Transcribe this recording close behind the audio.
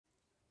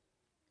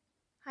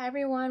Hi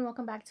everyone,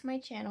 welcome back to my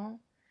channel.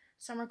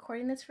 So I'm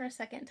recording this for a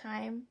second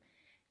time,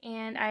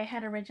 and I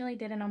had originally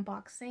did an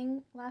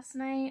unboxing last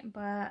night,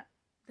 but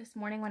this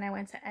morning when I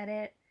went to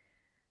edit,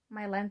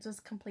 my lens was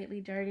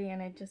completely dirty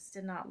and it just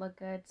did not look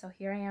good. So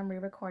here I am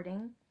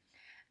re-recording.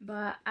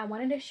 But I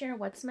wanted to share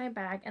what's in my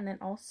bag, and then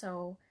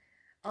also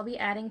I'll be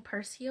adding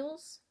purse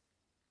heels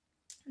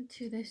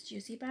to this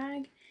Juicy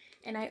bag.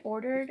 And I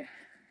ordered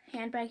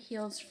handbag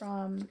heels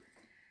from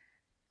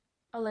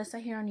Alyssa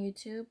here on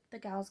YouTube, the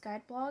Gals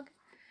Guide blog.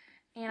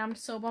 And I'm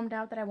so bummed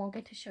out that I won't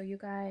get to show you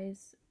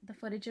guys the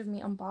footage of me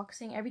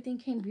unboxing. Everything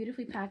came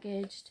beautifully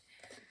packaged.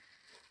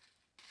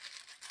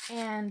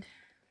 And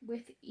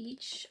with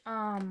each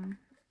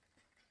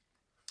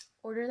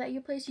order that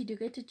you place, you do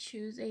get to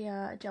choose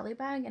a jelly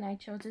bag. And I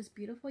chose this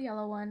beautiful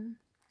yellow one.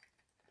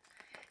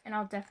 And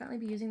I'll definitely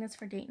be using this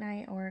for date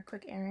night or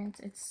quick errands.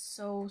 It's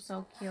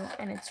so cute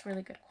and it's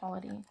really good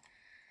quality.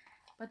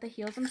 But the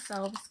heels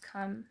themselves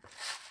come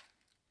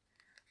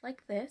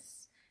like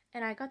this.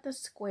 And I got the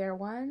square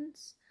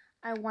ones.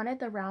 I wanted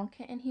the round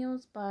kitten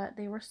heels, but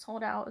they were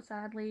sold out,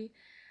 sadly.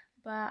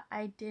 But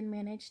I did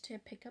manage to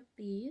pick up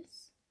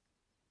these.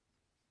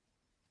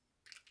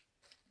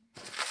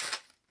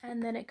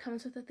 And then it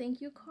comes with a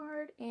thank you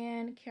card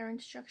and care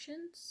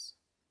instructions.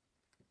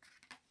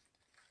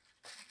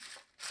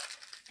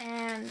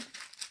 And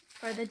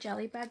for the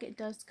jelly bag, it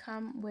does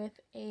come with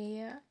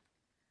a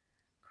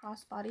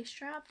crossbody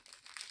strap.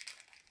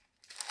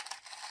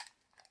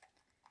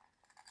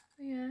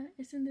 Yeah,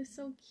 isn't this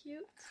so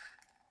cute?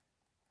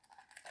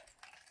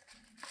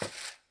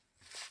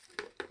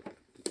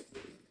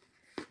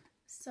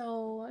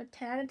 So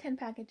 10 out of 10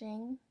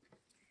 packaging,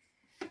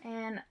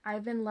 and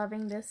I've been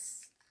loving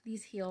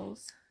these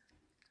heels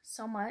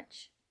so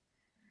much.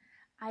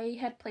 I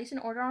had placed an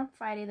order on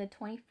Friday the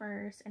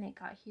 21st and it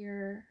got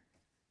here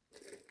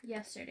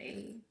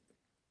yesterday.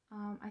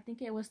 I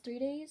think it was 3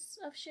 days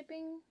of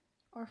shipping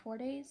or 4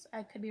 days.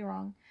 I could be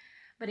wrong,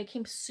 but it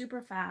came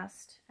super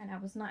fast and I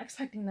was not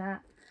expecting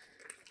that.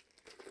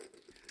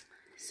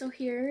 So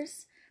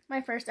here's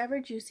my first ever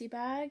Juicy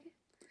bag.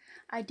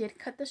 I did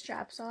cut the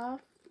straps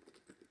off.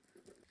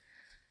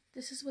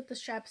 This is what the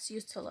straps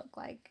used to look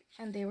like,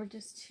 and they were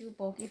just too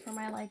bulky for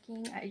my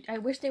liking. I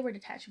wish they were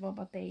detachable,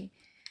 but they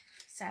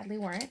sadly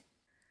weren't.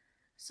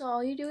 So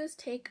all you do is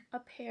take a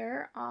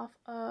pair off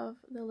of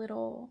the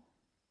little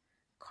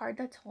card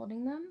that's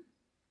holding them.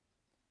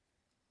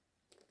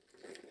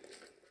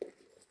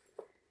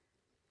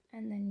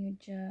 And then you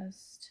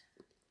just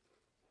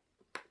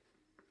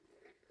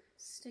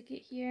stick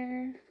it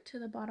here to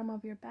the bottom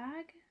of your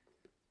bag.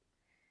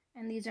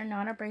 And these are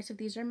non-abrasive,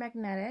 these are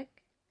magnetic.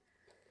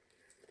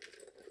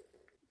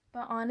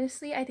 But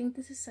honestly, I think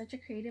this is such a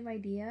creative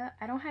idea.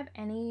 I don't have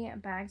any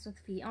bags with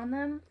feet on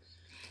them.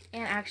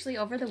 And actually,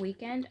 over the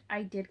weekend,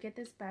 I did get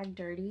this bag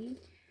dirty.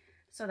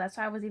 So that's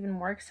why I was even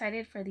more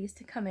excited for these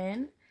to come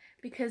in,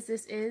 because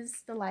this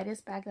is the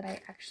lightest bag that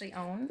I actually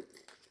own.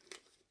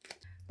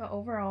 But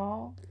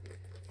overall,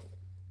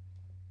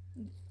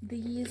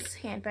 these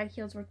handbag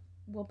heels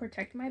will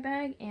protect my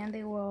bag, and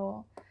they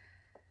will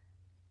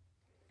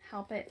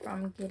help it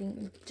from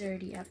getting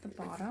dirty at the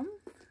bottom.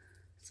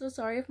 So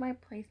sorry if my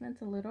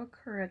placement's a little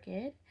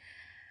crooked,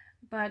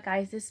 but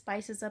guys, this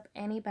spices up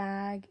any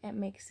bag. It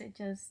makes it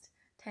just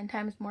 10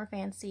 times more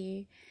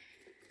fancy.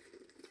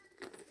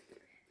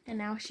 And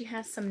now she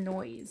has some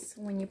noise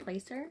when you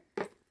place her.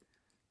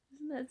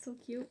 Isn't that so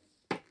cute?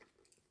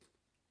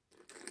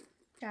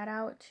 Shout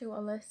out to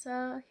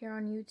Alyssa here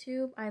on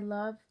YouTube. I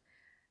love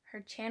her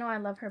channel, I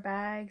love her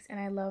bags, and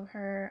I love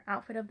her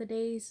outfit of the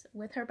days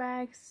with her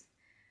bags.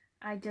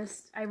 I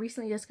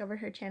recently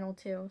discovered her channel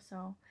too,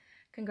 so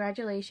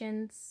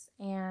congratulations,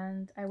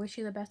 and I wish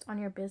you the best on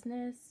your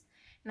business,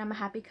 and I'm a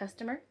happy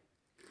customer.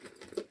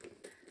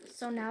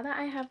 So now that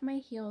I have my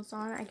heels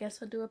on, I guess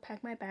I'll do a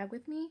pack my bag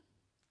with me.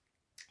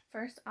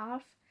 First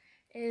off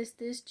is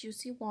this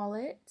Juicy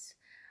wallet.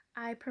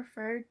 I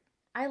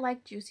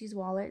like Juicy's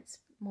wallets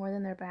more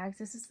than their bags.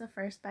 This is the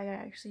first bag I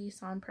actually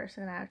saw in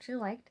person that I actually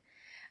liked.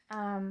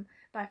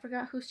 But I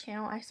forgot whose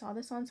channel I saw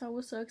this on, so I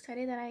was so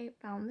excited that I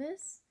found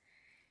this.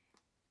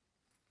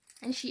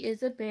 And she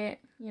is a bit,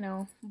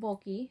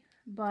 bulky,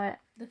 but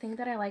the thing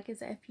that I like is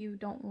that if you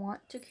don't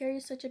want to carry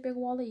such a big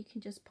wallet, you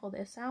can just pull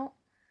this out.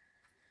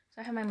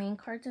 So I have my main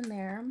cards in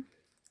there.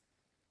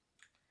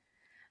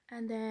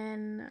 And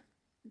then,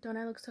 don't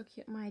I look so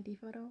cute in my ID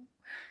photo?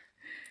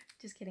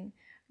 Just kidding.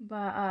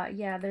 But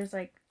yeah, there's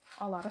like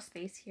a lot of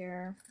space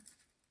here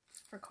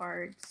for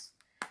cards.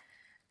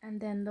 And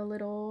then the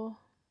little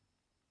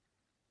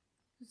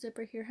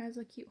zipper here has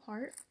a cute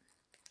heart.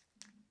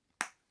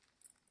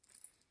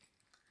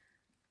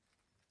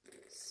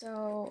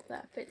 So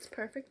that fits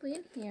perfectly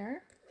in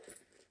here.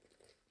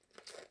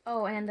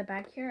 Oh, and the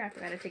back here, I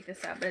forgot to take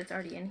this out, but it's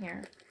already in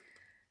here.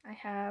 I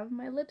have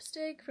my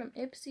lipstick from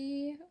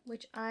Ipsy,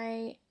 which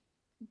I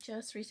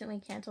just recently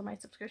canceled my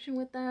subscription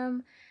with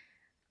them.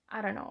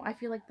 I don't know. I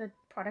feel like the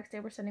products they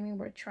were sending me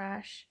were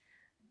trash.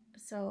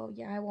 So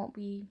yeah, I won't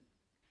be,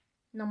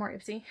 no more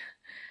Ipsy.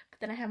 But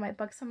then I have my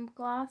Buxom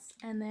gloss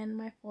and then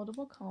my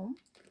foldable comb.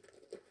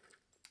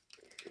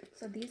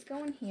 So these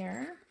go in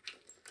here.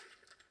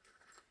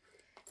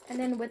 And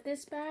then with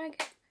this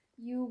bag,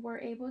 you were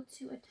able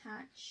to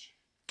attach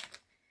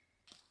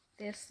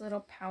this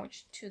little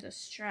pouch to the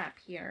strap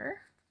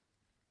here,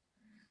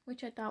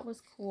 which I thought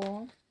was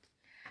cool.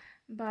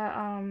 But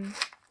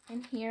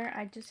in here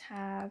I just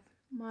have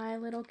my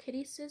little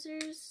kitty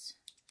scissors.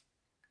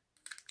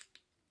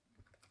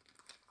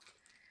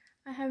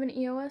 I have an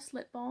EOS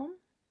lip balm.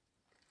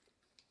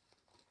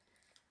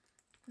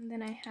 And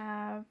then I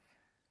have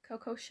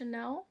Coco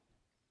Chanel.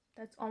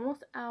 That's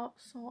almost out,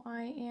 so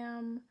I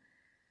am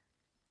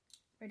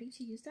ready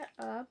to use that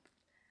up.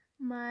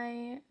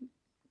 My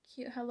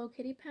cute Hello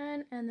Kitty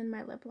pen, and then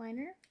my lip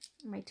liner,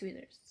 and my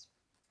tweezers.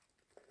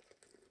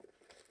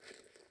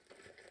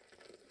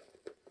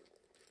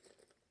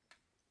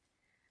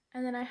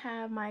 And then I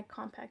have my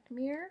compact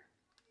mirror.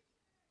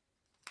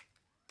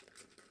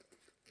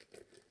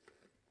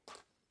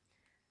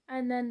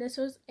 And then this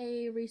was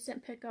a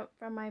recent pickup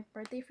from my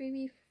birthday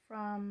freebie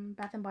from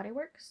Bath and Body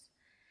Works.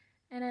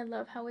 And I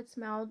love how it's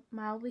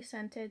mildly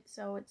scented,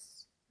 so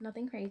it's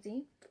nothing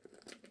crazy.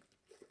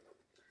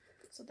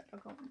 So that'll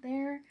go in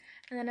there.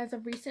 And then as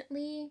of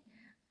recently,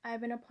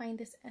 I've been applying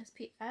this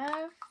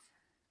SPF.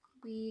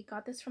 We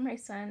got this for my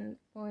son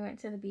when we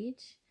went to the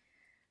beach.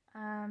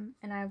 And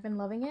I've been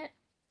loving it.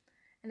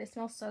 And it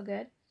smells so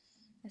good.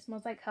 It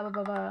smells like Hubba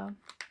Bubba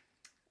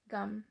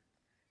gum.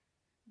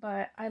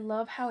 But I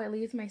love how it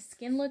leaves my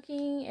skin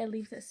looking. It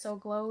leaves it so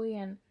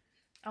glowy, and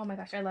oh my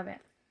gosh, I love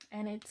it.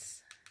 And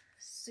it's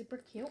super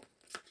cute.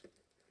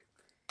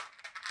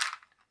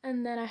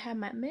 And then I have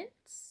my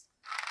mints.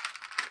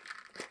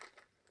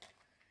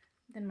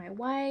 Then my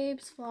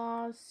wipes,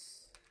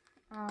 floss,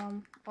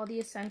 all the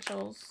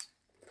essentials.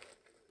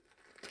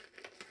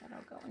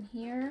 That'll go in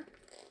here.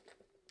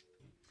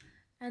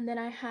 And then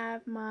I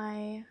have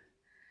my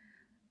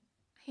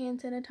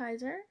hand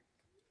sanitizer.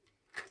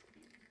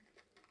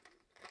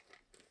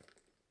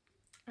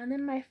 And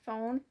then my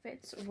phone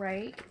fits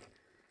right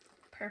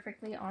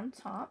perfectly on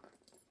top.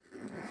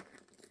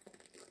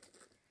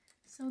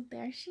 So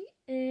there she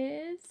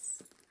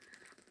is.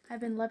 I've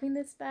been loving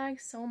this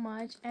bag so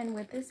much, and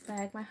with this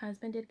bag my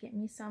husband did get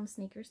me some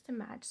sneakers to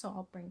match, so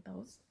I'll bring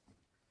those.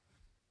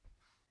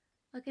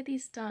 Look at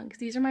these dunks.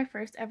 These are my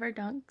first ever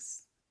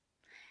dunks,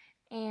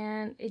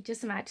 and it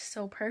just matched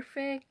so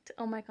perfect.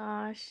 Oh my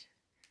gosh,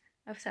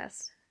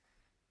 obsessed.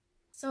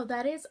 So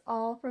that is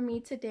all for me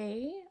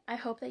today. I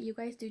hope that you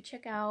guys do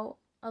check out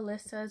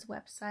Alyssa's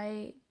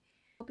website.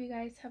 Hope you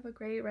guys have a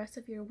great rest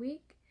of your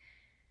week,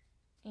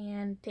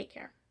 and take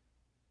care.